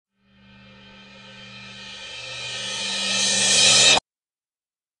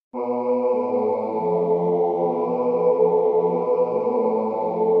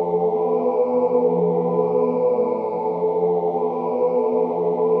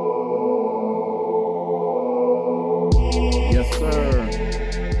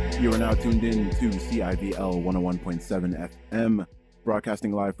You are now tuned in to CIVL 101.7 FM,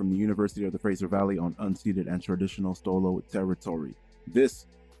 broadcasting live from the University of the Fraser Valley on unceded and traditional Stolo territory. This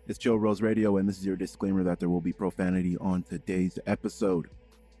is Chill Rose Radio, and this is your disclaimer that there will be profanity on today's episode.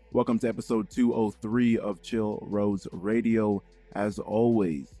 Welcome to episode 203 of Chill Rose Radio. As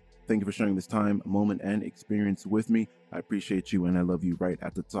always, thank you for sharing this time, moment, and experience with me. I appreciate you, and I love you right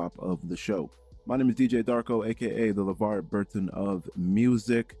at the top of the show. My name is DJ Darko, aka the LeVar Burton of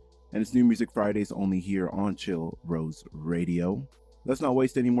music, and it's New Music Fridays only here on Chill Rose Radio. Let's not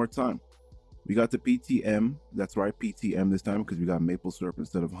waste any more time. We got the PTM, that's right, PTM this time, because we got maple syrup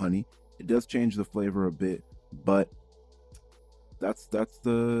instead of honey. It does change the flavor a bit, but that's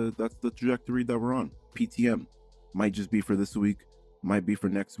the trajectory that we're on. PTM might just be for this week, might be for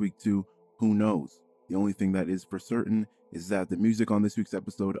next week too. Who knows? The only thing that is for certain is that the music on this week's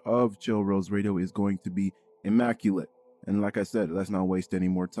episode of Chill Rose Radio is going to be immaculate. And like I said, let's not waste any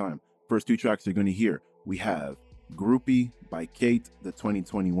more time. First two tracks you're going to hear, we have Groupie by Kate, the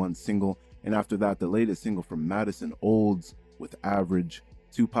 2021 single. And after that, the latest single from Madison Olds with Average.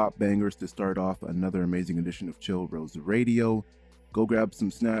 Two pop bangers to start off another amazing edition of Chill Rose Radio. Go grab some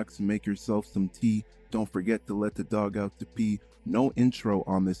snacks, make yourself some tea. Don't forget to let the dog out to pee. No intro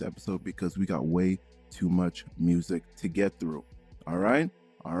on this episode because we got way too much music to get through. All right.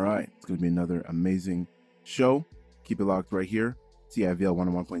 It's going to be another amazing show. Keep it locked right here. CIVL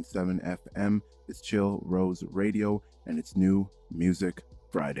 101.7 FM. It's Chill Rose Radio, and it's New Music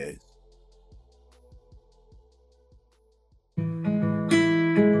Fridays.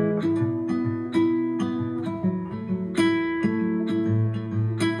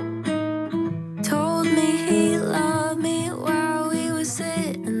 Told me he loved me while we were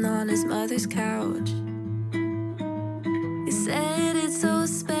sitting on his mother's couch. He said it's so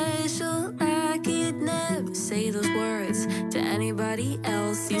special, like he'd never say those words to anybody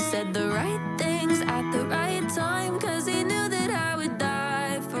else. He said the right things at the right time, cause he knew that I would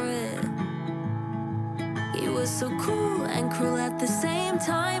die for it. He was so cool and cruel at the same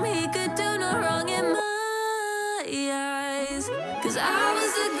time. He could do no wrong in my eyes, cause I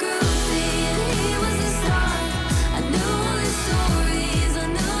was a groupie and he was a star. I knew all his stories, I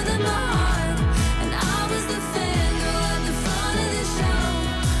knew them by heart. And I was the fangirl at the front of the show,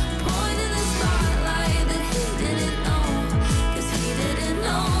 pointing the spotlight that he didn't know. Cause he didn't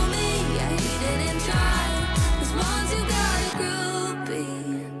know me, yeah, he didn't try. Cause once you got a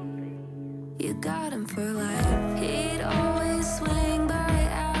groupie, you got him for life. He'd always swing by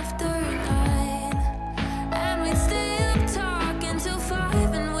after 9, and we'd stay up talking till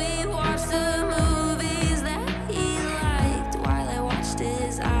 5, and we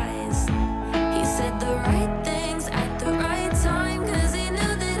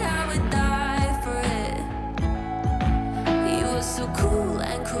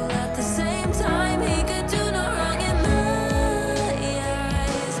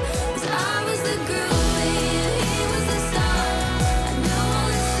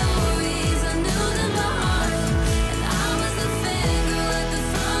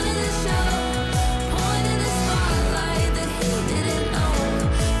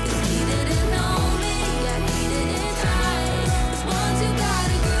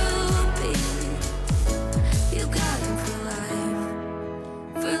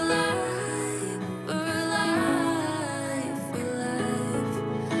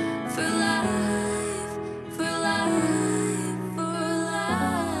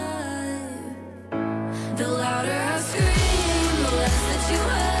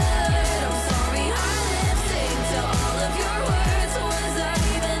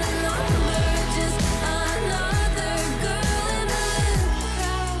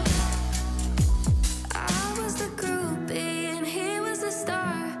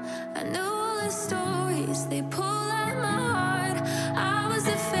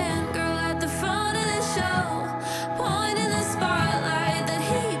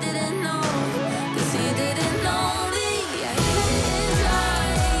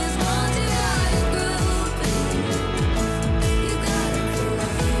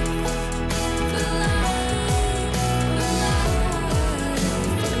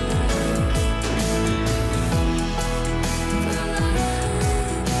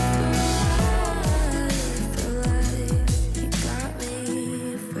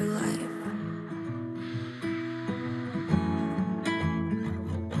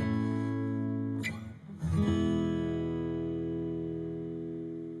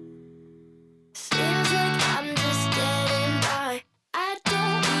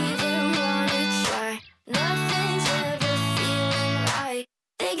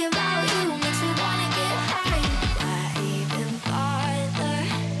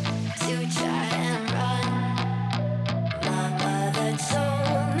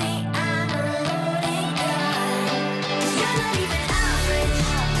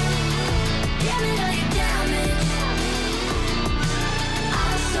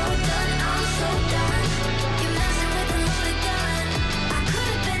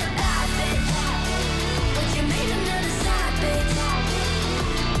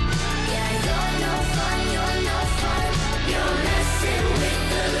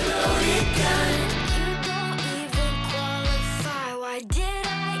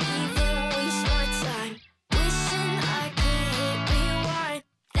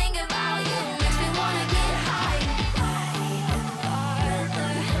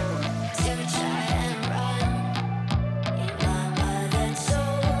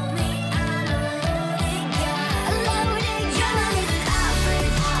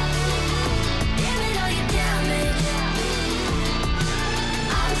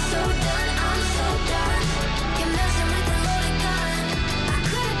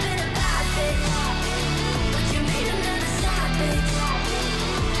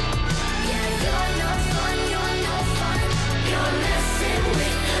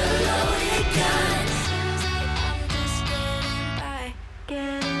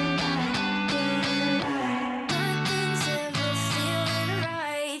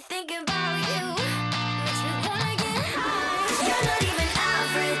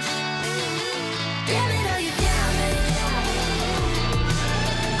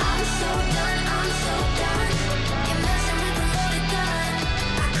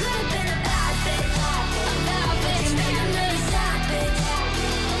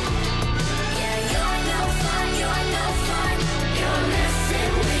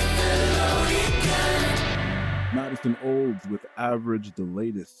Jonathan Olds with Average, the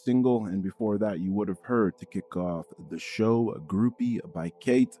latest single. And before that, you would have heard to kick off the show, Groupie by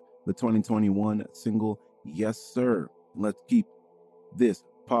Kate, the 2021 single, Yes Sir. Let's keep this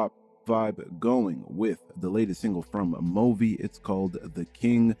pop vibe going with the latest single from Movi. It's called The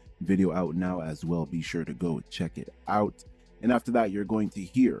King. Video out now as well. Be sure to go check it out. And after that, you're going to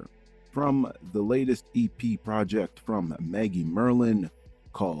hear from the latest EP project from Maggie Merlin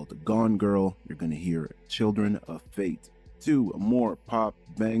called Gone Girl. You're going to hear Children of Fate. Two more pop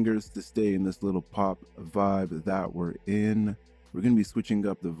bangers to stay in this little pop vibe that we're in. We're going to be switching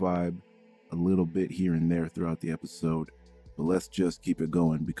up the vibe a little bit here and there throughout the episode, but let's just keep it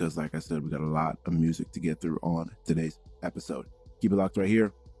going because, like I said, we got a lot of music to get through on today's episode. Keep it locked right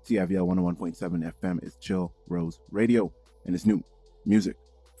here. CIVL 101.7 FM is Chill Rose Radio, and it's New Music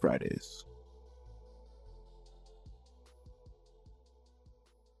Fridays.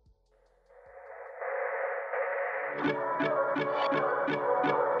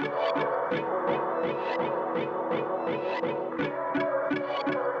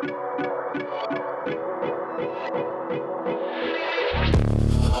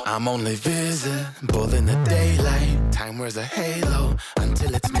 I'm only visible in the daylight. Time wears a halo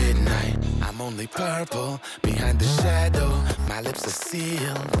until it's midnight. I'm only purple behind the shadow. My lips are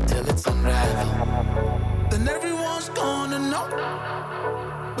sealed till it's unraveled. Then everyone's gonna know,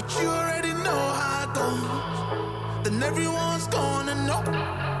 but you already know how it goes. Then everyone's gonna know.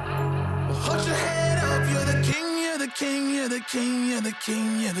 Well, hold your head up, you're the king, you're the king, you're the king, you're the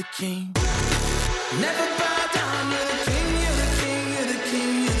king, you're the king. Never bow down, you're the king, you're the king, you're the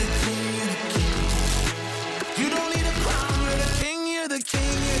king, you're the king, you're the king. You don't need a crown, you're the king, you're the king,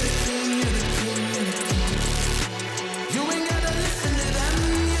 you're the king, you're the king, you're the king. You ain't gotta listen to them,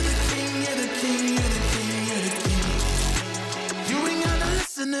 you're the king, you're the king, you're the king, you're the king. You ain't gotta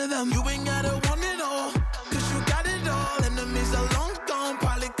listen to them, you ain't gotta want it all, cause you got it all. Enemies are long gone,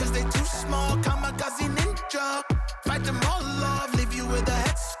 probably cause they too small. Kamikaze ninja, fight them all off, leave you with a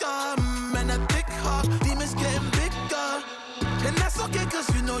head scar. And a thick heart, demons getting bigger. And that's okay cause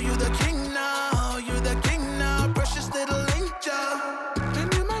you know you're the king now. You're the king now, precious little angel.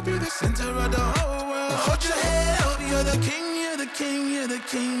 And you might be the center of the whole world. Hold your head up, you're the king, you're the king, you're the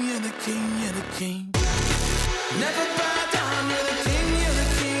king, you're the king, you're the king. Never bow down, you're the king, you're the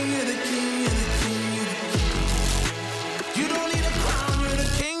king, you're the king, you're the king, you're the king. You don't need a crown, you're the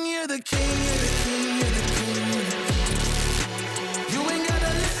king, you're the king, you're the king, you're the king, you're the king. You ain't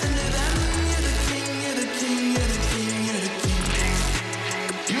gotta listen to them, you're the king, you're the king, you're the king, you're the king.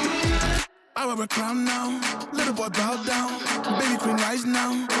 You ain't gotta. I wear a crown now, little boy bow down. Baby queen rise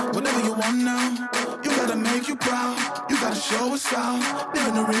now, whatever you want now. You gotta make you proud, you gotta show us out. They're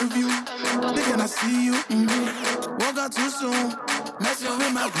in the rear view, they cannot see you. Woke up too soon, messing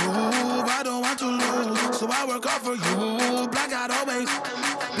with my groove. I don't want to lose, so I work hard for you. Black out always,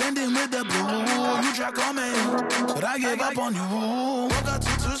 blending with the blue. You try coming, but I gave up on you. Woke up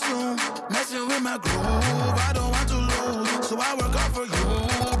too soon, messing with my groove. I don't want to lose, so I work hard for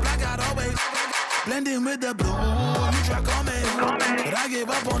you. Black out always, blending with the blue. You try coming, but I gave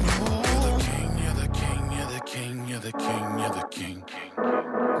up on you. You're the king, you're the king, you're the king, you're the king, you're the king.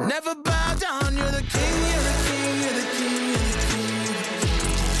 Never bow down, you're the king, you're the king, you're the king, you're the king, you're the king.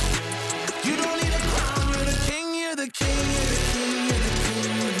 You don't need a crown, you're the king, you're the king, you're the king, you're the king, you're the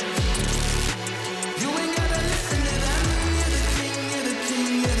king. You ain't gotta listen to them, you're the king, you're the king,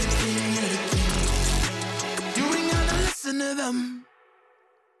 you're the king, you're the king. You ain't gotta listen to them.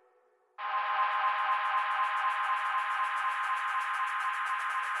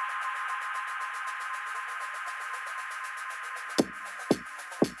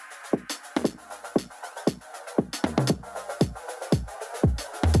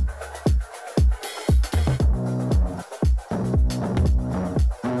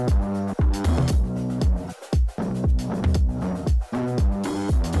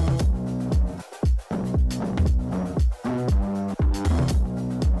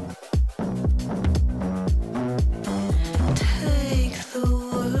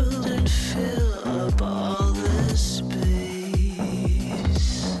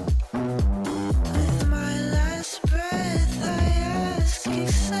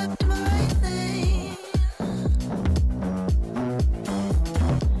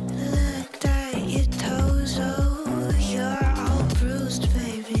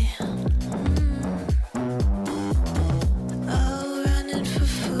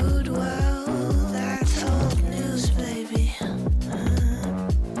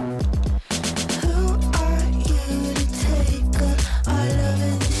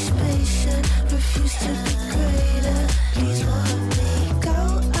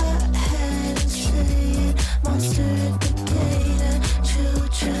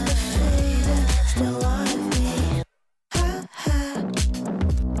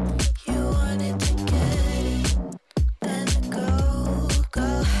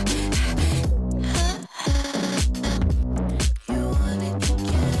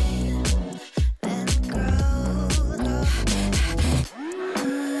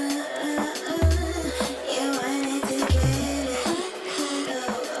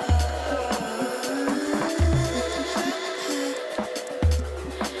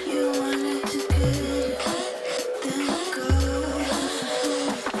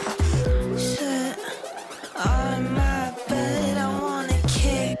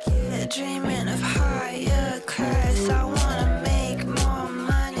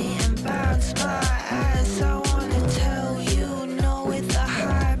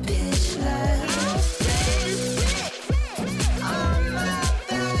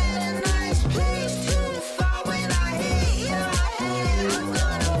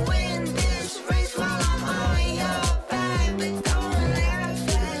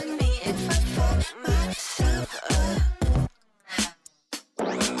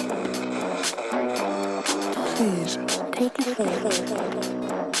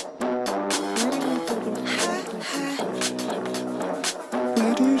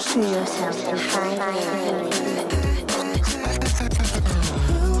 free yourself and find me.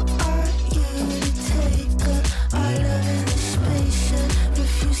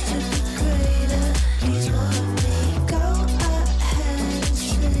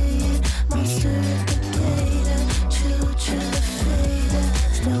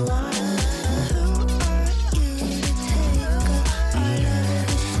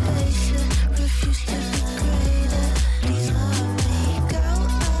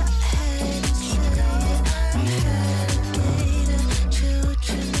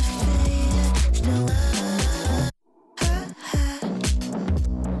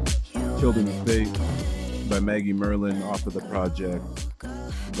 Children of Faith by Maggie Merlin off of the project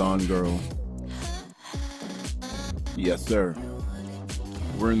Gone Girl. Yes, sir.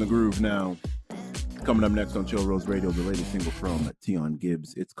 We're in the groove now. Coming up next on Chill Rose Radio, the latest single from Tion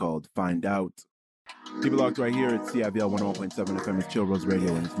Gibbs. It's called Find Out. Keep it locked right here at CIVL 101.7 FM. It's Chill Rose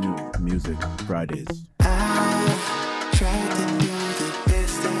Radio and it's new Music Fridays. I tried to do the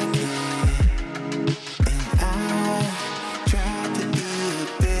best I can, and I tried to be a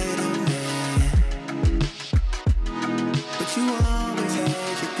better man, but you always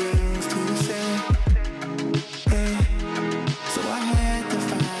had your things to say, hey. So I had to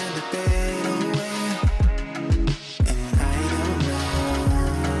find a better way, and I don't know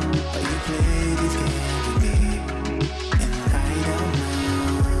why you play these games with me, and I don't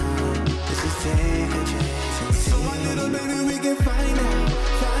know, this is take a chance. So my little baby, we can find out,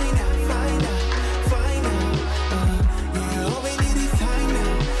 find out, find out, find out. Yeah, all we need is time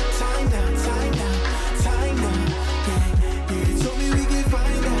now, time now, time now, time now. Yeah, yeah, you told me we can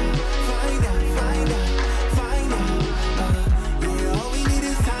find out, find out, find out, find out. Yeah, all we need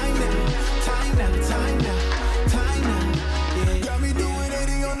is time now, time now, time now, time now. Yeah, got me doing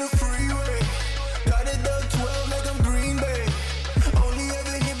 80 on the freeway, got it done 12 like I'm Green Bay. Only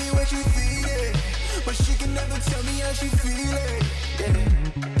ever hit me when she feed it, but she can never tell me how she feeling. Yeah.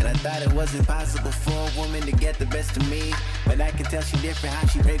 And I thought it wasn't possible for a woman to get the best of me, but I can tell she different, how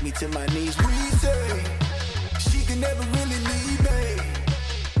she break me to my knees. We say she can never really leave me.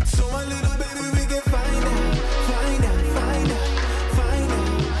 So my little baby, we can find out, find out, find out, find out.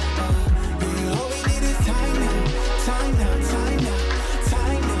 Yeah, all we need is time now, time now, time now,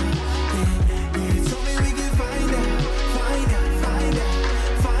 time now. Yeah, yeah, you told me we can find out, find out, find out,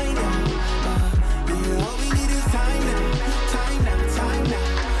 find out. Yeah, all we need is time now, time now, time now,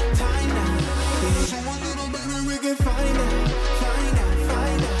 time now. Yeah, so my little baby, we can find out, find out,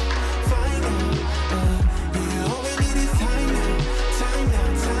 find out, find out. Yeah, all we need is time now, time now,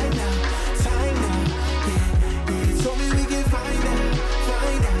 time now, time now. Yeah, yeah, you told me we can find out,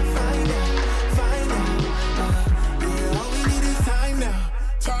 find out, find out, find out. Yeah, all we need is time now,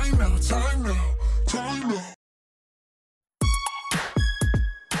 time now, time now, time now.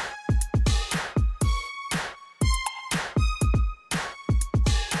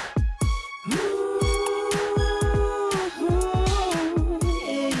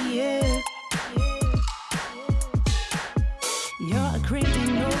 You're a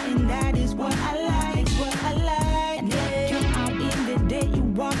criminal, and that is what I like, what I like. Yeah. Come out in the day, you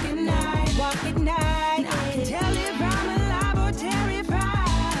walk at night, walk at night. And I can tell if I'm alive or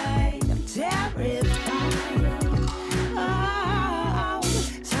terrified. I'm terrified. Oh,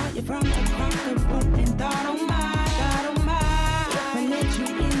 saw you from across the room and thought, oh my, if I let you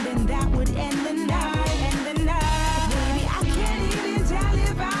in, then that would end the night, Baby, I can't even tell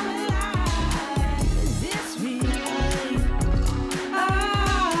if I'm alive. Is this real?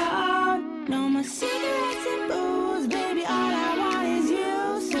 Oh, no more cigarettes and booze, baby, all I want is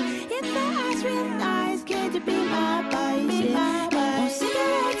you. So if I ask real nice, can you be my vice? No more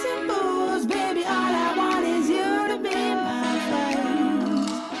cigarettes and booze, baby, all I want is you to be my vice.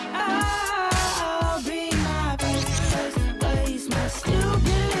 Oh, be my vice, my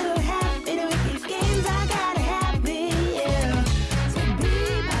stupid little habit, the wicked games I gotta have it, yeah. So be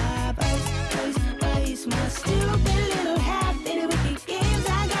my vice, my stupid little habit, the wicked games I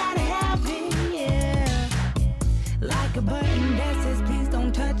gotta have it, yeah. Like a button that says please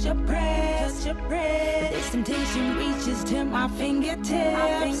don't touch or press, This temptation reaches to my fingertips,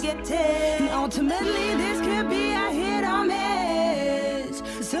 And ultimately this could be a hit or miss.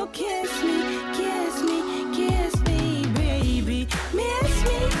 So kiss me, kiss me, kiss me, baby. Miss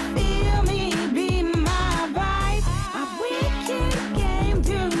me, feel me, be my vice. A wicked game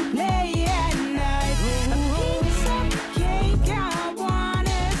to play at night. A piece of cake I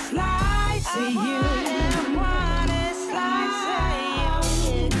wanna slice of you. Wanna slice of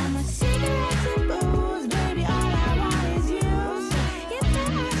you. I'm a cigarettes and booze, baby, all I want is you. So if I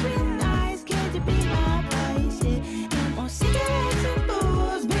ask real nice, can you be my vice? No more cigarettes and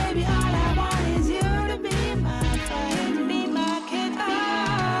booze, baby.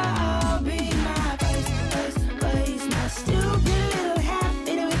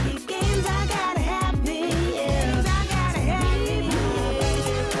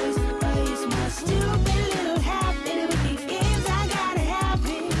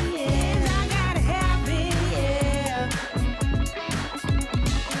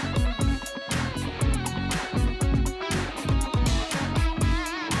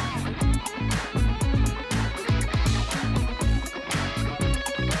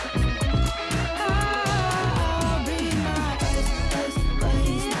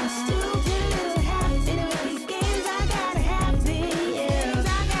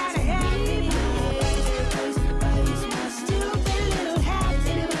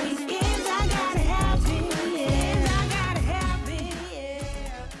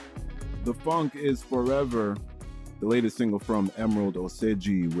 The Funk is Forever, the latest single from Emerald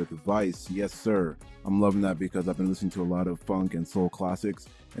Oseji with Vice. Yes, sir. I'm loving that because I've been listening to a lot of funk and soul classics,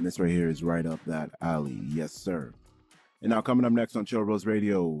 and this right here is right up that alley. Yes, sir. And now coming up next on Chill Rose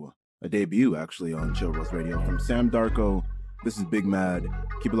Radio, a debut actually on Chill Rose Radio from Sam Darko. This is Big Mad.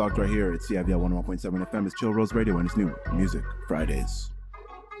 Keep it locked right here at CIVL 101.7 FM. It's Chill Rose Radio and it's new Music Fridays.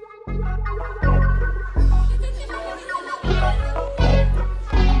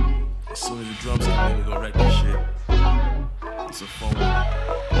 As soon as the drums come in, we gon' wreck this shit. It's a phone.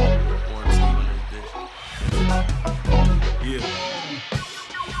 Quarantine on this bitch. Yeah.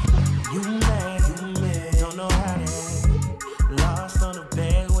 You mad, don't know how to act. Lost on the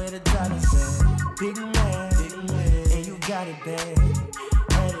bag where the dollars at. Big man, and you got it bad.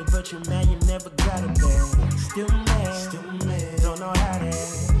 Had it, but you mad, you never got it back. Still mad, don't know how to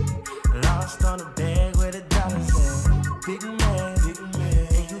act. Lost on the bag where the dollars at. Big man.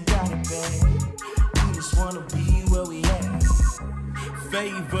 We just wanna be where we at.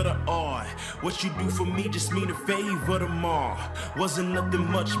 Favor the art. What you do for me just mean a favor tomorrow. Wasn't nothing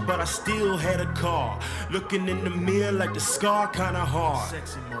much, but I still had a car. Looking in the mirror like the scar kinda hard.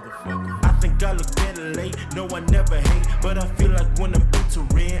 Sexy motherfucker. I think I look better late. No, I never hate, but I feel like when I'm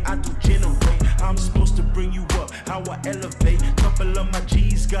entering, I do generate. I'm supposed to bring you up, how I elevate. Couple of my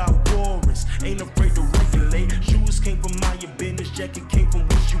G's got warrants, ain't afraid to regulate. Shoes came from my business, jacket came from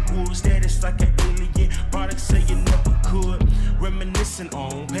what you would. Status like an alien, products say you never could. Reminiscing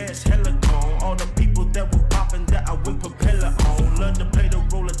on past hella gone. All the people that were popping that I went propeller on. Love to play the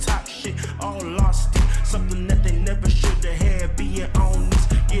role of top shit, all lost it. Something that they never should have had, being on this.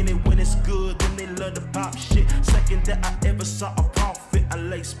 Get it when it's good, then they love to pop shit. Second that I ever saw a profit, I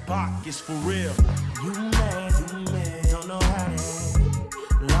lace pockets for real. You mad, don't know how to act.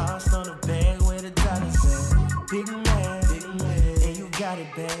 Lost on the bag where the dollars at. Big man, and you got it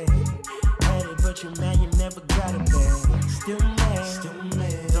bad. Had it, but you mad, you never got it back. Still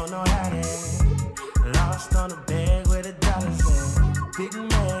mad, don't know how to act. Lost on the bag where the dollars at. Big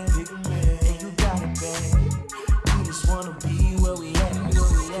man, and you got it bad. We just wanna be where we at. We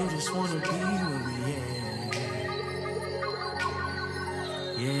just wanna be where we at.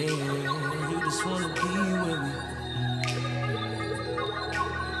 Yeah, you just wanna be where we at.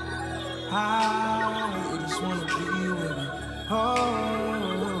 I just wanna be where we are.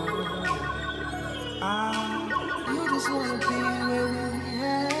 You just wanna be where we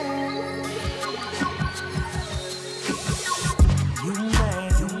at. You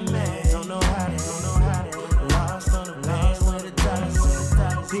mad, don't know how to, lost on the bag where the dollars.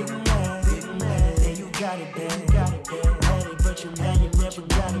 Big man, and you got it bad. Had it, but you mad, you never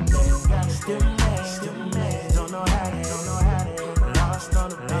got it back. Still mad, don't know how to, lost on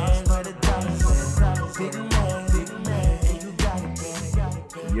the bag where the dollars. Big man, and you got it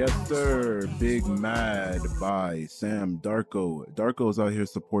bad. Yes, sir. Big Mad by Sam Darko. Darko's out here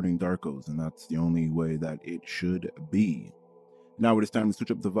supporting Darkos, and that's the only way that it should be. Now it is time to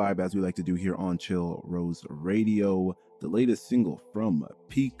switch up the vibe as we like to do here on Chill Rose Radio. The latest single from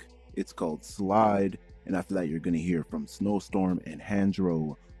Peak, it's called Slide, and after that you're going to hear from Snowstorm and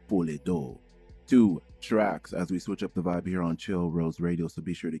Handro Poledo. 2 tracks as we switch up the vibe here on Chill Rose Radio, so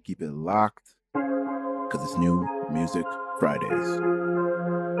be sure to keep it locked because it's new Music Fridays.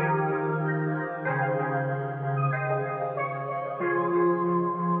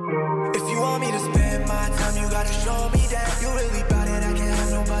 If you want me to spend my time, you gotta show me that you really bout it. I can't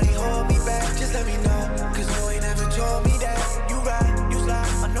have nobody hold me back. Just let me know, cause you ain't never told me that. You ride, you slide,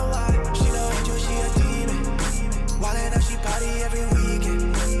 I know why. She know you, she a demon. Wildin' up, she party every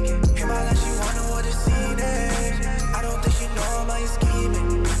weekend. Hit my life, she wanna what to see next. I don't think she know I'm out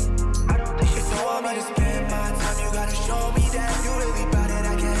scheming. If you want me to spend my time, you gotta show me that you really bout it.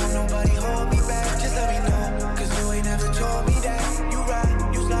 I can't have nobody hold me back. Just let me know, cause you ain't never told me that. You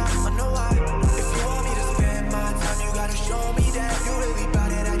ride, you slide, I know why. If you want me to spend my time, you gotta show me that you really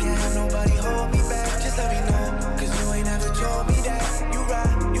bout it. I can't have nobody hold me back.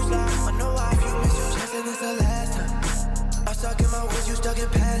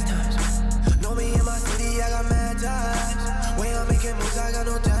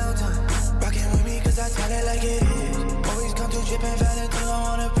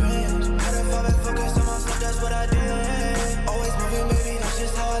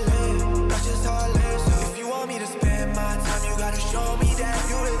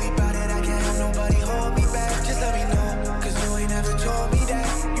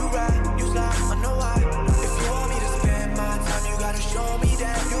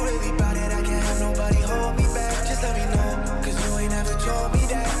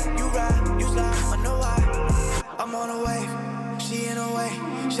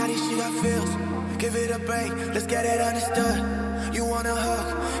 me, shawty, she got feels. Give it a break, let's get it understood. You want a hug,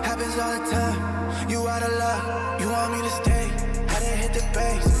 happens all the time. You out of luck, you want me to stay. Had to hit the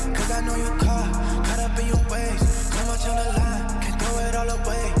base, cause I know you caught up in your ways. So much on the line, can't throw it all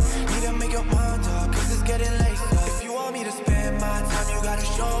away. Need to make your mind up, cause it's getting late. So if you want me to spend my time, you gotta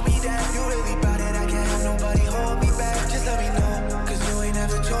show me that. You really bout it, I can't have nobody hold me back. Just let me know, cause you ain't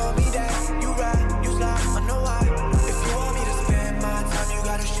never told me that. You ride, you slide, I know why. If you want me to spend my time, you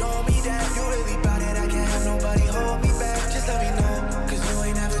gotta show me that. You really bout it, I can't have nobody hold me back. Just let me know, cause you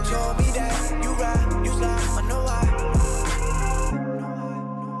ain't never told me that. You ride, you slide, I know why.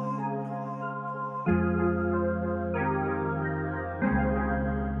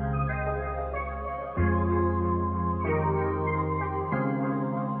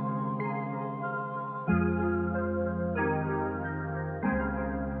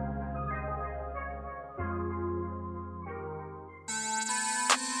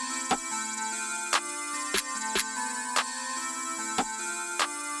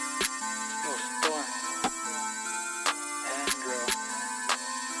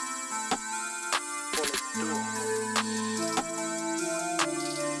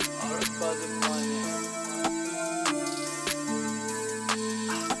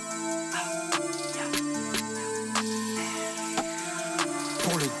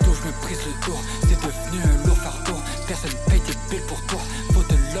 Pour le dos, je me brise le dos. C'est devenu un lourd fardeau. Personne paye tes billes pour toi. Faut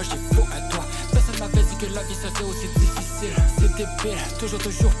de loge et faut un toit. Personne m'avait dit que la vie serait aussi difficile. C'est débile,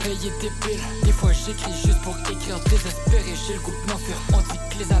 toujours payer des billes. Des fois j'écris juste pour écrire désespéré. J'ai le goût de m'enfuir. On dit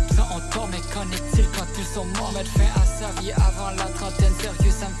que les absents ont tort, mais qu'en est-il quand ils sont morts? Mettre fin à sa vie avant la trentaine.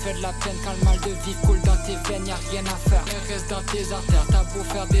 Sérieux, ça me fait de la peine quand le mal de vivre coule dans tes veines. Y'a rien à faire, elle reste dans tes artères. T'as beau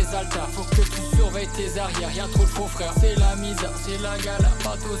faire des haltères, faut que tu surveilles tes arrières. Y'a trop de faux frères, c'est la misère, c'est la galère.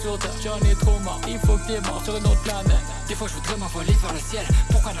 Partout sur terre, j'en ai trop marre. Il faut que t'es mort sur une autre planète. Des fois je voudrais m'envoler vers le ciel.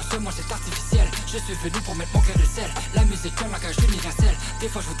 Pourquoi dans ce monde c'est artificiel? Je suis venu pour mettre mon cœur de sel. La musique un langage universel. Des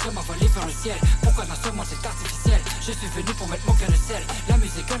fois je voudrais m'envoler vers le ciel. Pourquoi dans ce monde c'est artificiel? Je suis venu pour mettre mon cœur de sel. La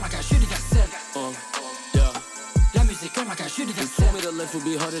musique un langage universel. La musique un langage universel. They told me that life would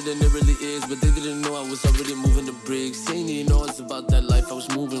be harder than it really is, but they didn't know I was already moving the bricks. They didn't know it's about that life. I was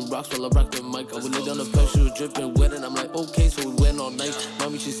moving rocks while I rocked the mic. I would lay down the pipe, she was dripping wet, and I'm like, okay, so we went all night.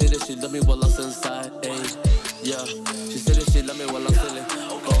 Mommy, she said that she loved me while I was inside. Ayy, yeah, she said that she loved me while I'm feeling.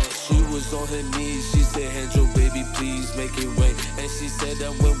 She was on her knees, she said, Andrew, baby, please make it rain. And she said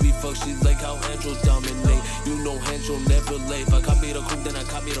that when we fuck, she like how Andrew dominate. You know Andrew never late. If I copy the coupe, then I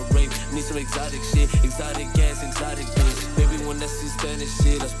copy the rape. Need some exotic shit, exotic gas, exotic bitch. Baby, when I see Spanish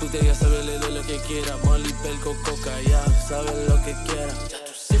shit, las putas ya saben lo que quiera. Molly, pelco, coca, ya saben lo que quiera.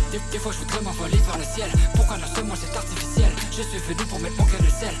 Des fois je voudrais m'envoler vers le ciel. Pourquoi dans ce monde c'est artificiel? Je suis venu pour mettre mon cœur de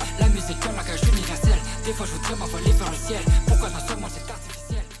sel. La musique un langage universel. Des fois je voudrais m'envoler vers le ciel. Pourquoi dans ce monde c'est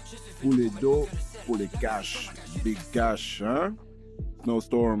artificiel? Pour les dos, pour les cash. Big cash, hein?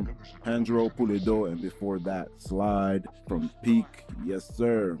 Snowstorm, Andro, Pulido, and before that, Slide from Peak. Yes,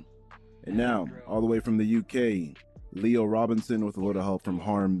 sir. And now, all the way from the UK, Leo Robinson with a little help from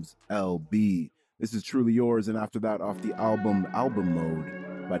Harms LB. This is Truly Yours, and after that, off the album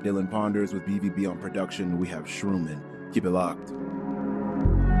Mode by Dylan Ponders with BVB on production, we have Shroomin'. Keep it locked.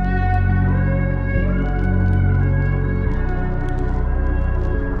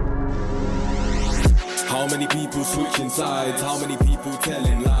 How many people switching sides? How many people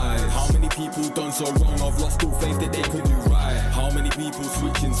telling lies? How many people done so wrong? I've lost all faith that they could do right. How many people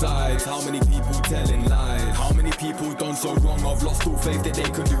switching sides? How many people telling lies? How many people done so wrong? I've lost all faith that they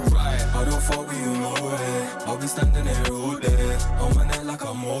could do right. I don't fuck with you, no way. I'll be standing here all day. I'm on it like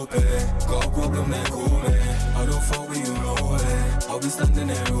I'm open. Got a problem, then call me. I don't fuck with you, no way. I'll be standing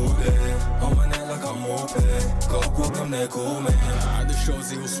here all day. I'm on it like I'm open. Got a problem, then call me. At the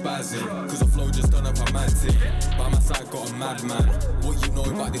shows, it was spazzing. Cause the flow just done up a man. By my side got a madman. What you know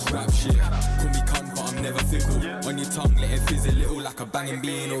about this rap shit? Call me cunt but I'm never fickle. On your tongue let it fizz a little like a banging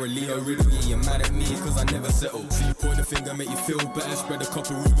bean or a Leo riddle. Yeah, you're mad at me cause I never settle. See you point the finger make you feel better. Spread a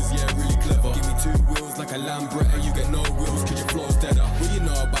couple rumors, yeah, really clever. Give me 2 wheels like a Lambretta. You get no wheels cause your flow's deader. What you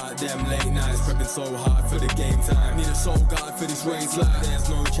know about them late nights? Prepping so hard for the game time. Need a soul guard for this race life. There's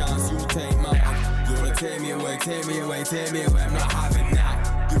no chance you'll take mine. You wanna take me away, take me away, take me away. I'm not having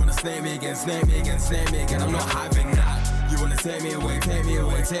that. You wanna snare me again, snare me again, snare me again, I'm not having that. You wanna take me away, take me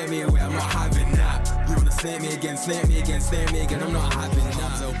away, take me away, I'm not having that. You wanna snare me again, snare me again, snare me again, I'm not having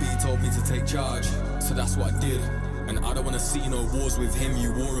that. LB told me to take charge, so that's what I did. And I don't wanna see no wars with him,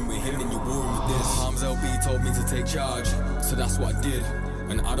 you warring with him, then you warring with this. Harms LB told me to take charge, so that's what I did.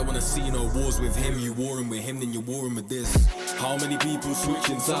 And I don't wanna see no wars with him, you warring with him, then you're warring with this. How many people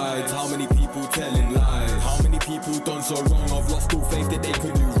switching sides? How many people telling lies? How many people done so wrong? I've lost all faith that they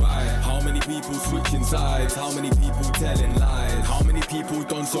could do right. How many people switching sides? How many people telling lies? How many people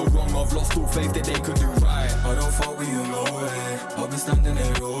done so wrong? I've lost all faith that they could do right. I don't fuck with you no way. I'll be standing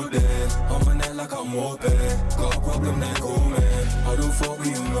there all day. I'm on it like I'm open. Got a problem, then call me. I don't fuck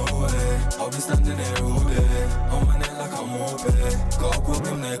with you no way. I'll be standing there all day. I'm on it like I'm open. Got a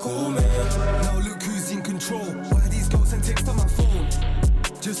problem, then call me. Now look who's in control. Why these girls send text on my phone?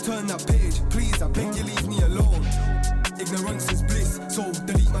 Just turn that page, please, I beg you leave me alone. Ignorance is bliss, so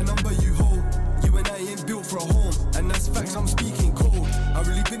delete my number you hold. You and I ain't built for a home, and that's facts, I'm speaking cold. I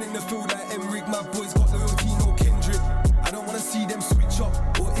really been in the field like Emrick, my boys got loyalty, no Kendrick. I don't wanna see them switch up,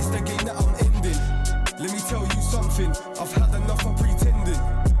 or it's the game that I'm ending. Let me tell you something, I've had enough of pretending.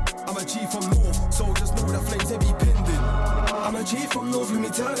 I'm a G from North, so just know that flames heavy pending. I'm a G from North, let me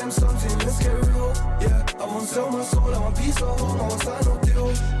tell them something, let's get real. Yeah, I won't sell my soul, I want peace of home, I won't sign no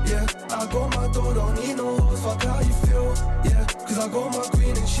deal. Yeah, I got my door, don't need no hoes, fuck how you feel. Yeah, cause I got my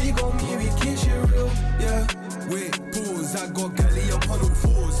queen and she got me, we keep shit real. Yeah, wait, pause, I got galley up on all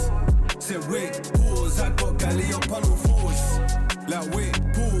fours. Said wait, pause, I got galley up on all fours. Like wait,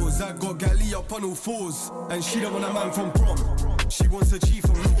 pause, I got galley up on all fours. And she don't want a man from prom, she wants a G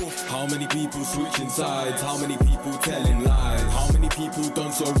from North. How many people switching sides? How many people telling lies? How many people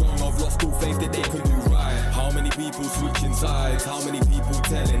done so wrong? I've lost all faith that they could do right. How many people switching sides? How many people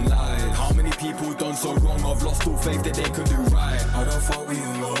telling lies? How many people done so wrong? I've lost all faith that they could do right. I don't fuck with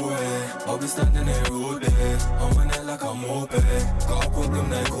you no way. I'll be standing there all day. I'm on it like I'm open. Got a problem,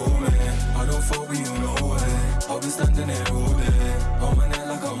 then call me. I don't fuck with you no way. I'll be standing there all day. I'm on it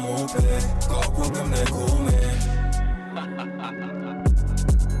like I'm open. Got a problem, then call me.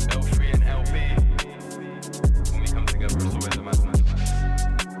 L3 and LB, when we come together, it's always a madness.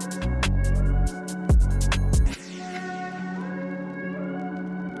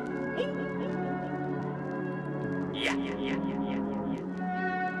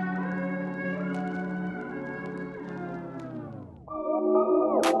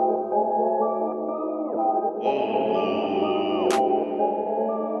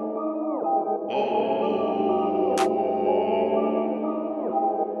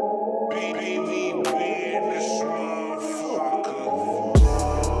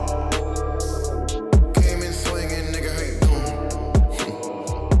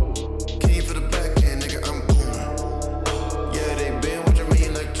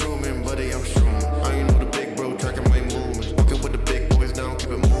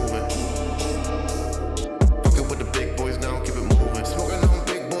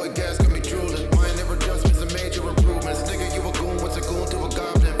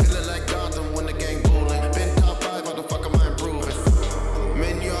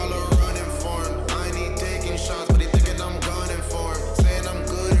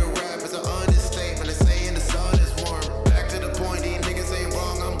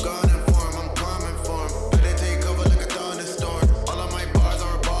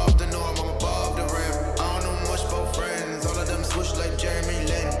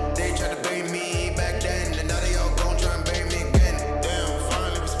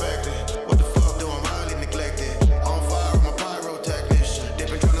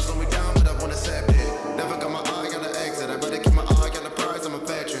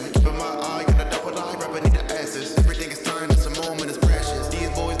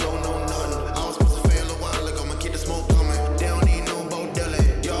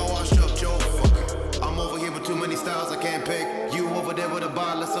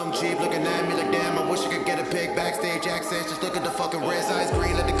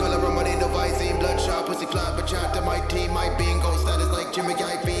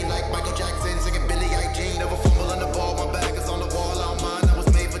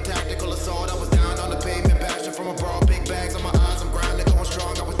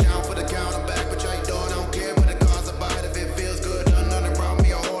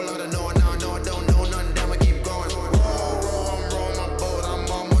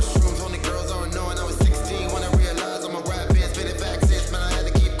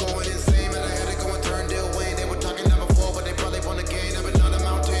 Probably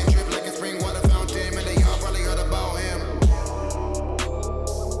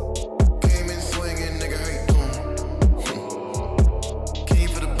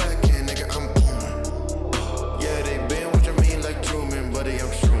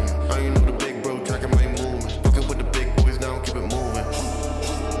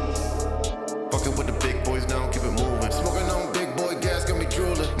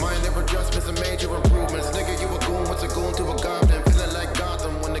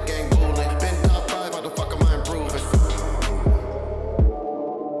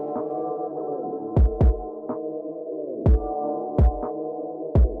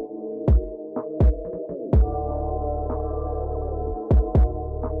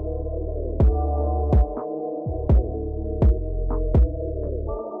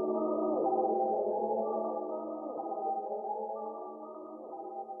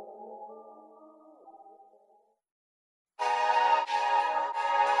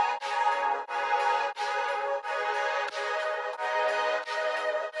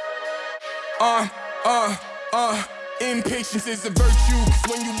Impatience is a virtue, 'cause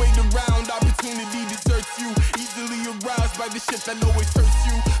when you wait around, opportunity deserts you. Easily aroused by the shit that always hurts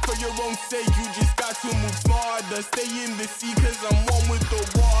you. For your own sake, you just got to move smarter. Stay in the sea, 'cause I'm one with the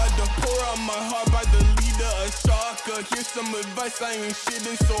water. Pour out my heart by the leader, a sharker. Here's some advice, I ain't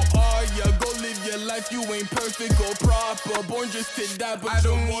shitting, so are ya. Go live your life, you ain't perfect or proper. Born just to die, but I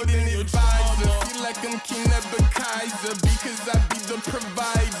don't need an advisor. Feel like I'm King Nebuchadnezzar, because I be the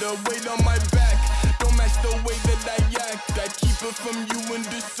provider. Weight on my back, don't match the way that I act. I keep it from you in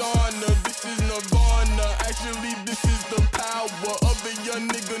dishonor. This is Nirvana. Actually, this is the power of a young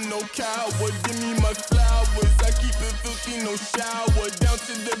nigga, no coward. Give me my flowers. I keep it filthy, no shower. Down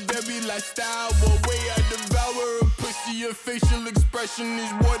to the very last hour. Way I devour a pussy. Your facial expression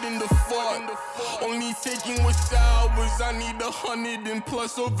is what in the fuck. Only taking what's ours. I need 100 and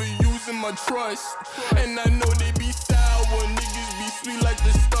plus overusing my trust. And I know they be sour. Niggas be sweet like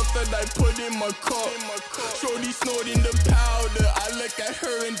the stuff that I put in my cup. Shorty snorting the powder. I look at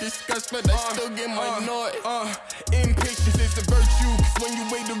her in disgust, but I still get my nut. Impatience is a virtue, 'cause when you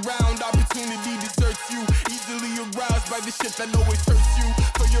wait around, opportunity deserts you. Easily aroused by the shit that always hurts you.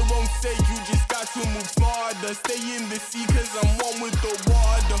 For your own sake, you just got to move smarter. Stay in the sea, 'cause I'm one with the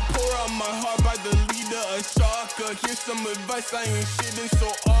water. Pour out my heart by the leader, a sharker. Here's some advice, I ain't shitting, so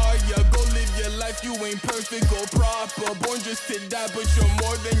are ya. Go live your life, you ain't perfect or proper. Born just to die, but you're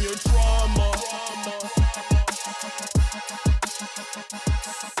more than your trauma.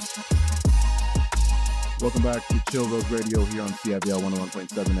 Welcome back to Chill Rose Radio here on CIVL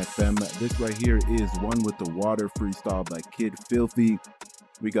 101.7 FM. This right here is One with the Water, freestyle by Kid Filthy.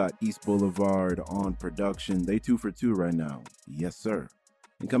 We got East Boulevard on production. They 2 for 2 right now. Yes, sir.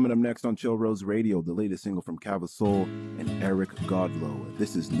 And coming up next on Chill Rose Radio, the latest single from Cavasoul and Eric Godlow.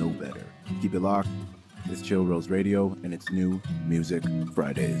 This is No Better. Keep it locked. It's Chill Rose Radio, and it's New Music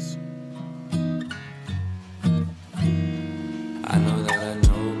Fridays. I know that I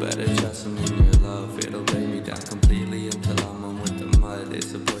know better, trusting in your love. It'll break me down completely until I'm one with the mud.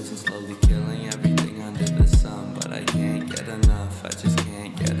 It's a poison slowly killing everything under the sun. But I can't get enough, I just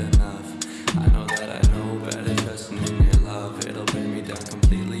can't get enough. I know that I know better, trusting in your love. It'll bring me down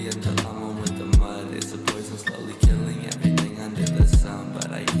completely until I'm one with the mud. It's a poison slowly killing everything under the sun.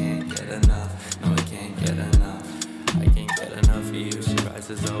 But I can't get enough, no I can't get enough. I can't get enough of you. Surprise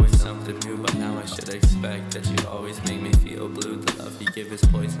is always something new, but now I should expect that you always make me feel blue. The love you give is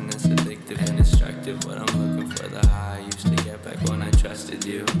poisonous, addictive, and destructive. But I'm looking for the high I used to get back when I trusted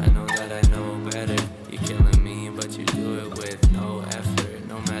you. I know that I know better. You're killing me, but you do it with no effort.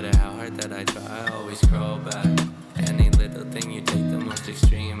 No matter how hard that I try, I always crawl back. Any little thing you take the most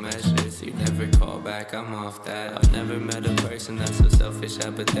extreme measures. You never call back, I'm off that. I've never met a person that's so selfish,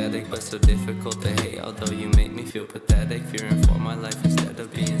 apathetic, but so difficult to hate. Although you make me feel pathetic, fearing for my life instead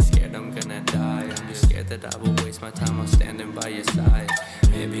of being scared I'm gonna die. I'm just scared that I will waste my time on standing by your side.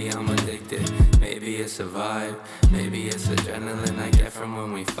 Maybe I'm addicted, maybe it's a vibe. Maybe it's adrenaline I get from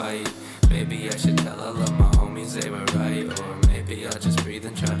when we fight. Maybe I should tell all of my homies they were right. Or maybe I'll just breathe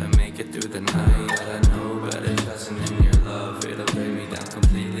and try to make it through the night. But I know better, trusting in your love. It'll break me down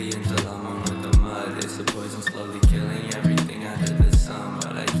completely until I'm on with the mud. It's a poison slowly killing everything under the sun.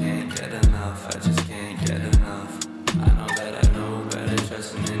 But I can't get enough, I just can't get enough. I know that I know better,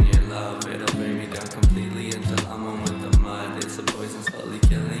 trusting in your love. It'll break me down completely until I'm on with the mud. It's a poison slowly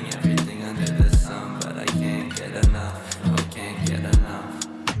killing everything under the sun. But I can't get enough, no I can't get enough.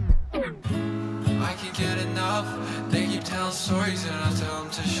 I can't get enough. They keep telling stories and I tell them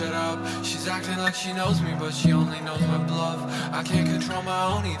to shut up. She's acting like she knows me, but she only knows my bluff. I can't control my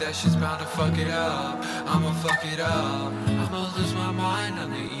own, that shit's bound to fuck it up. I'ma fuck it up. I'ma lose my mind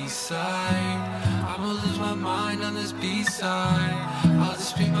on the east side. I'ma lose my mind on this B-side. I'll just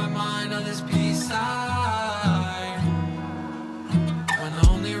speak my mind on this B-side. When the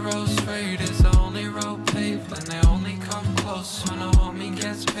only road straight is the only road paved, and they only come close when a homie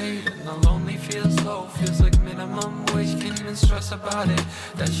gets paid. And the lonely feels low, feels like minimum wage. Can't even stress about it,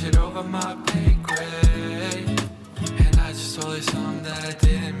 that shit over my pay grade. And I just told her something that I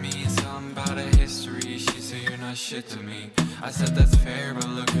didn't mean, something about her history. She said you're not shit to me. I said that's fair, but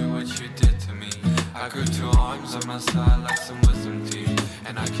look at what you did to me. I grew 2 arms on my side like some wisdom teeth.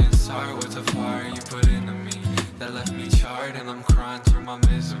 And I can't start with the fire you put into me. That left me charred and I'm crying through my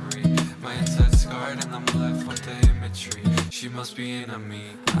misery. My inside scarred and I'm left with the imagery. She must be into me.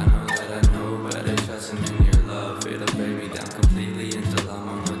 I know that I know better, trusting in your love. It'll break me down completely until I'm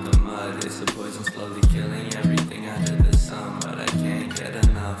on with the mud. It's a poison slowly killing everything under the sun. But I can't get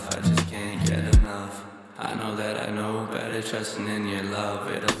enough, I just can't get enough. I know that I know better, trusting in your love.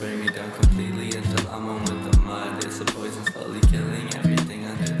 It'll bring me down completely until I'm on with the mud. It's a poison slowly killing everything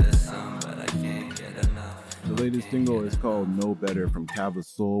under the sun. But I latest single is called No Better from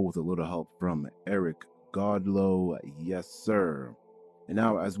Cavasoul with a little help from Eric Godlow. Yes, sir. And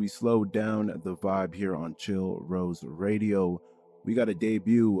now, as we slow down the vibe here on Chill Rose Radio, we got a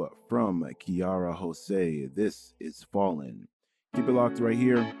debut from Kiara Jose. This is Fallen. Keep it locked right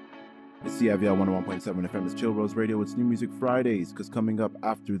here. It's CIVL 101.7 FM. It's Chill Rose Radio. It's New Music Fridays, because coming up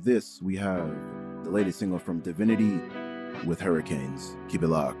after this, we have the latest single from Divinity with Hurricanes. Keep it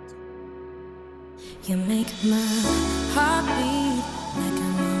locked. You make my heart beat like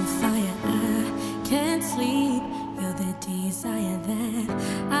I'm on fire. I can't sleep. You're the desire that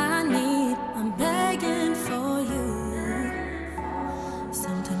I need. I'm begging for you.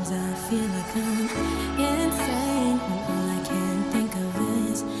 Sometimes I feel like I'm insane when all I can think of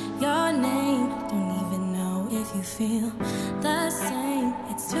is your name. Don't even know if you feel the same.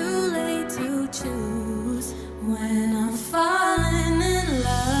 It's too late to choose when I'm falling in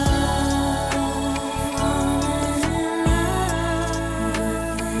love.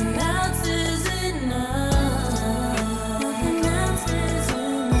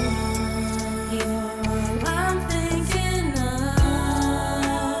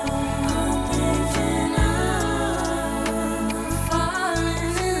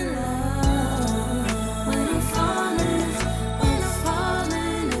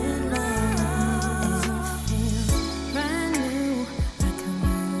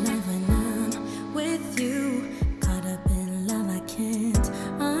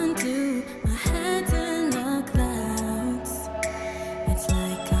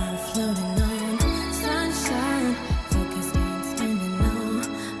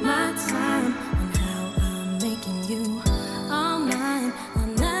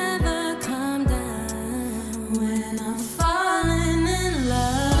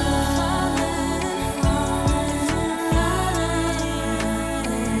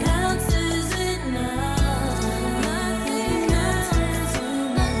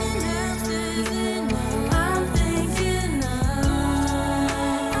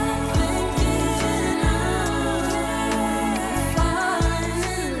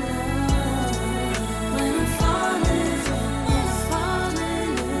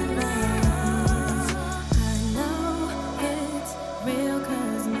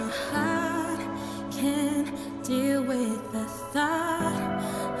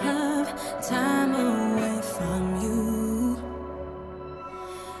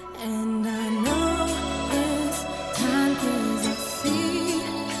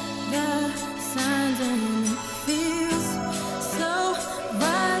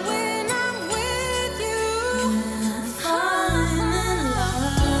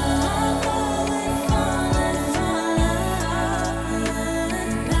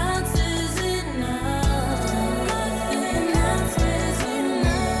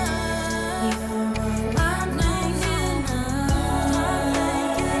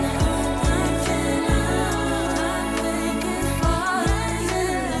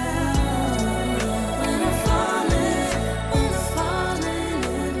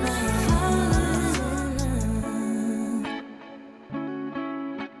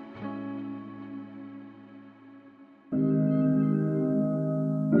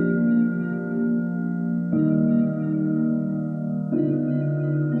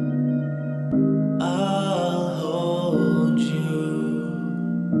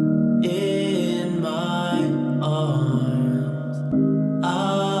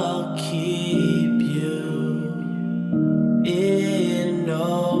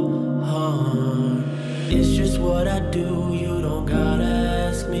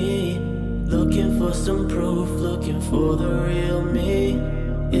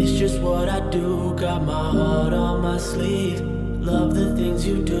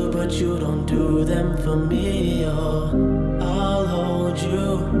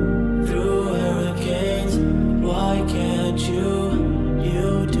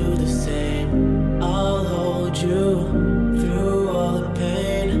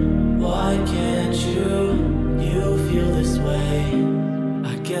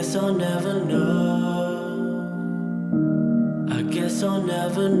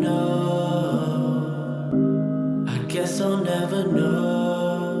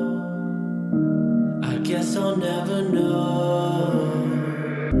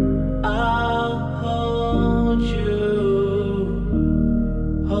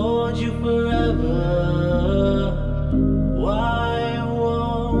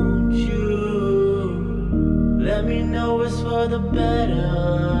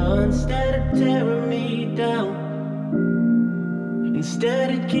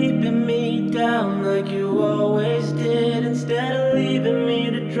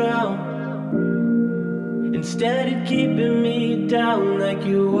 Instead of keeping me down like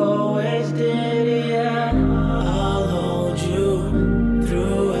you always did, yeah. I'll hold you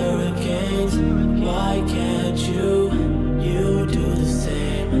through hurricanes. Why can't you? You do the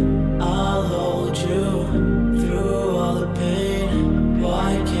same. I'll hold you through all the pain.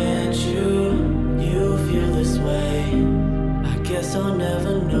 Why can't you? You feel this way. I guess I'll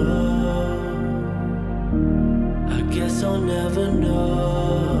never know. I guess I'll never know.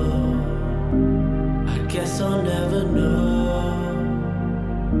 I guess I'll never know.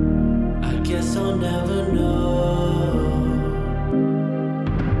 I guess I'll never know.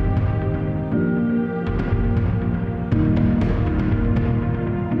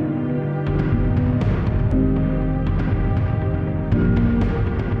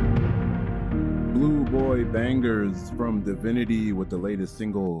 Blue Boy Bangers from Divinity with the latest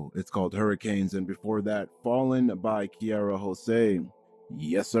single. It's called Hurricanes. And before that, Fallen by Kiara Jose.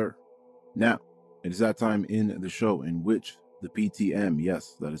 Yes, sir. Now, it is that time in the show in which the PTM,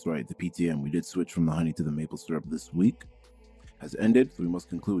 yes, that is right, the PTM, we did switch from the honey to the maple syrup this week, has ended. So we must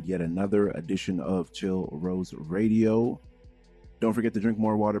conclude yet another edition of Chill Rose Radio. Don't forget to drink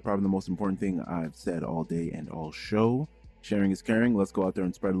more water, probably the most important thing I've said all day and all show. Sharing is caring. Let's go out there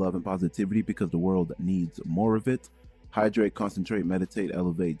and spread love and positivity because the world needs more of it. Hydrate, concentrate, meditate,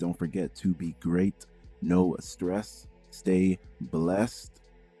 elevate. Don't forget to be great. No stress. Stay blessed.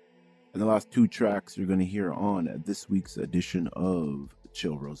 And the last two tracks you're going to hear on this week's edition of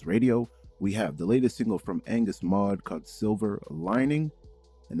Chill Rose Radio, we have the latest single from Angus Maud called Silver Lining.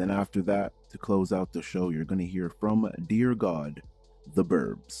 And then after that, to close out the show, you're going to hear from Dear God, The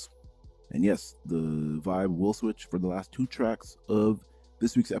Burbs. And yes, the vibe will switch for the last two tracks of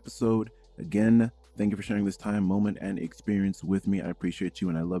this week's episode. Again, thank you for sharing this time, moment, and experience with me. I appreciate you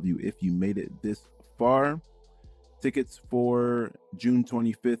and I love you if you made it this far. Tickets for June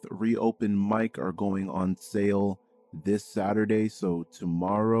 25th reopen mic are going on sale this Saturday. So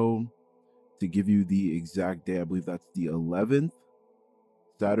tomorrow, to give you the exact day, I believe that's the 11th.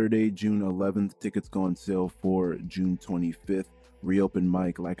 Saturday, June 11th, tickets go on sale for June 25th. Reopen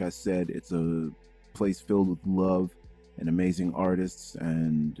mic, like I said, it's a place filled with love and amazing artists,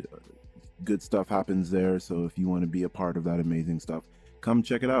 and good stuff happens there. So if you want to be a part of that amazing stuff, come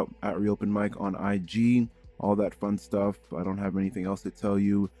check it out at Reopen Mic on IG. All that fun stuff. I don't have anything else to tell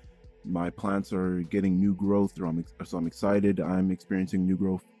you. My plants are getting new growth, so I'm excited. I'm experiencing new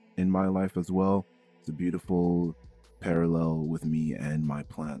growth in my life as well. It's a beautiful parallel with me and my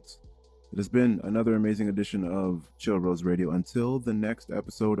plants. It has been another amazing edition of Chill Rose Radio. Until the next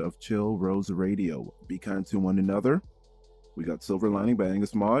episode of Chill Rose Radio, be kind to one another. We got Silver Lining by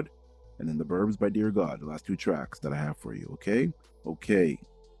Angus Maud, and then The Burbs by Dear God, the last two tracks that I have for you, okay? Okay.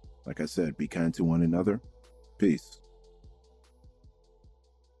 Like I said, be kind to one another. Peace.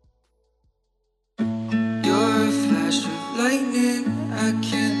 You're a flash of lightning, I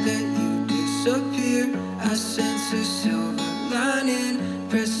can't let you disappear. I sense a silver lining,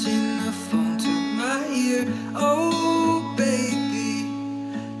 pressing the phone to my ear. Oh baby,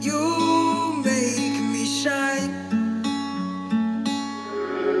 you make me shine.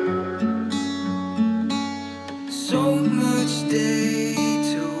 So much day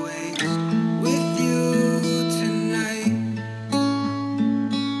to waste with you tonight.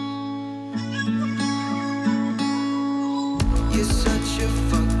 You're such a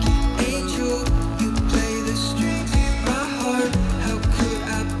fucking angel. You play the strings in my heart. How could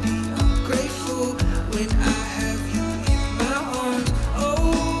I be ungrateful when I have you in my arms?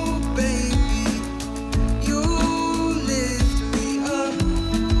 Oh baby, you lift me up.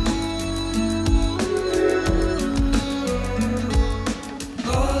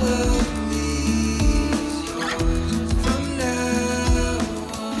 All of me is yours from now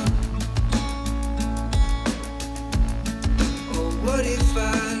on. Oh, what if I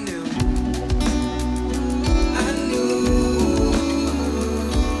knew? I knew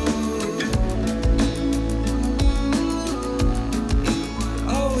it would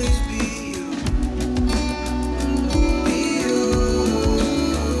always be you. Be you.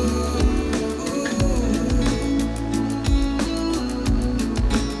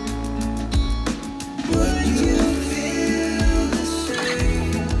 Would you feel the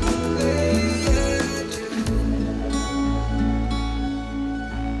same way I do?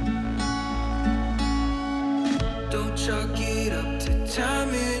 Don't chalk it up to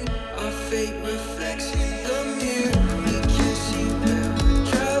timing. Our fate reflects in the mirror. We can't see where we're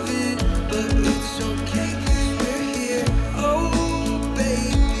driving, but it's okay 'cause we're here. Oh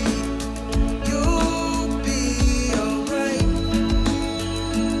baby, you'll be alright.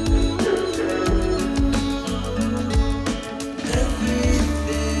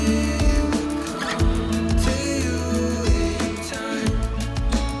 Everything will come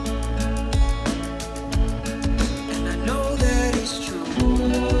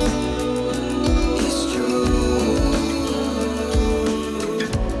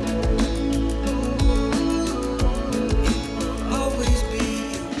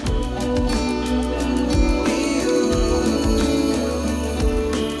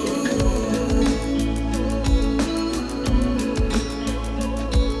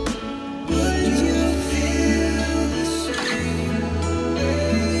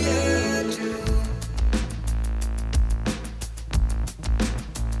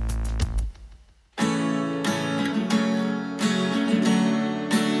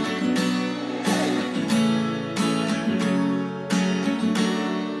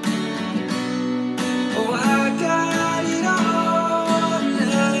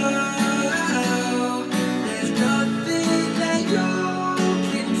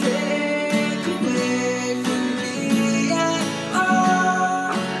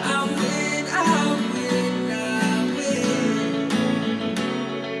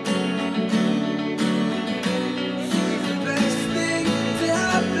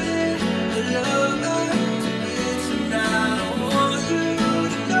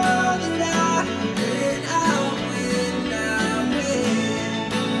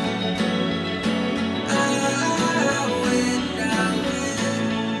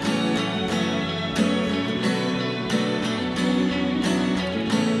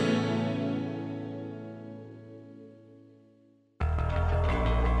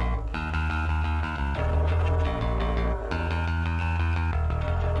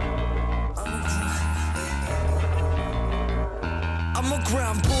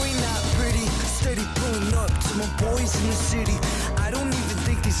Underground boy, not pretty. Steady pulling up to my boys in the city. I don't even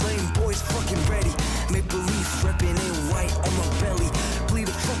think these lame boys fucking ready. Make believe reppin' ain't white on my belly. Bleed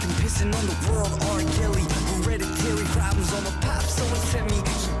a fucking pissin' on the world, R. Kelly. Hereditary problems on my pop, someone sent me.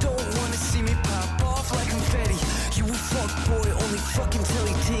 You don't wanna see me pop off like confetti. You a fuck boy, only fucking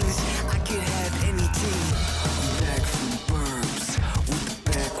telly things. I could have anything. I'm back from the burbs with the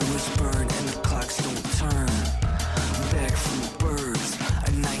backwards burn and the clocks don't turn. I'm back from the burbs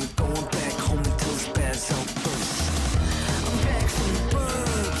and I ain't going back home until it's bad out first. I'm back from the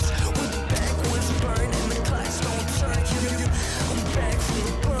burbs with the backwards burn and the clocks don't turn. I'm back from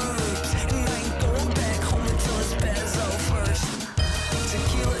the burbs and I ain't going back home until it's bad out first.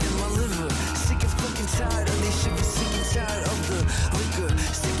 Tequila in my liver, sick and fucking tired of this shit. Sick and tired of the liquor,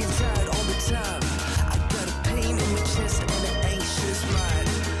 sick and tired all the time. I got a pain in my chest and an anxious mind.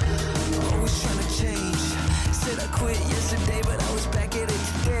 Always trying to change. Said I quit yesterday, but I was back at it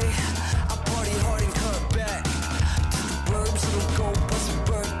today. I party hard and cut back to the burbs and go bust a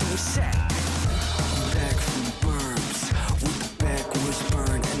bird through a sack. I'm back from the burbs with the backwards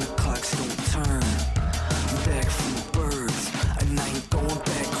burn and the clocks don't turn. I'm back from the burbs and I ain't going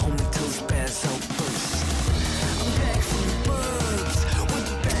back home until it's bad out first. I'm back from the burbs with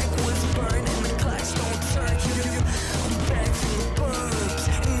the backwards burn and the clocks don't turn. I'm back from the burbs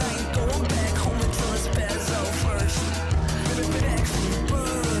and I ain't going back home until it's bad out first. Back from the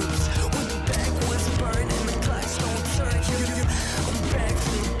burbs with the backwards burn and the clocks don't turn. I'm back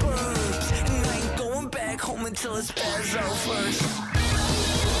from the burbs and I ain't going back home until it's bad out first.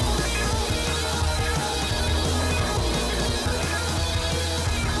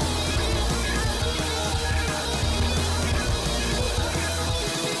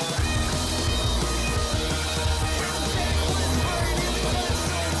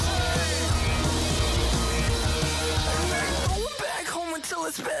 Back home until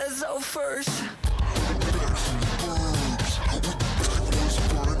it's bad out first.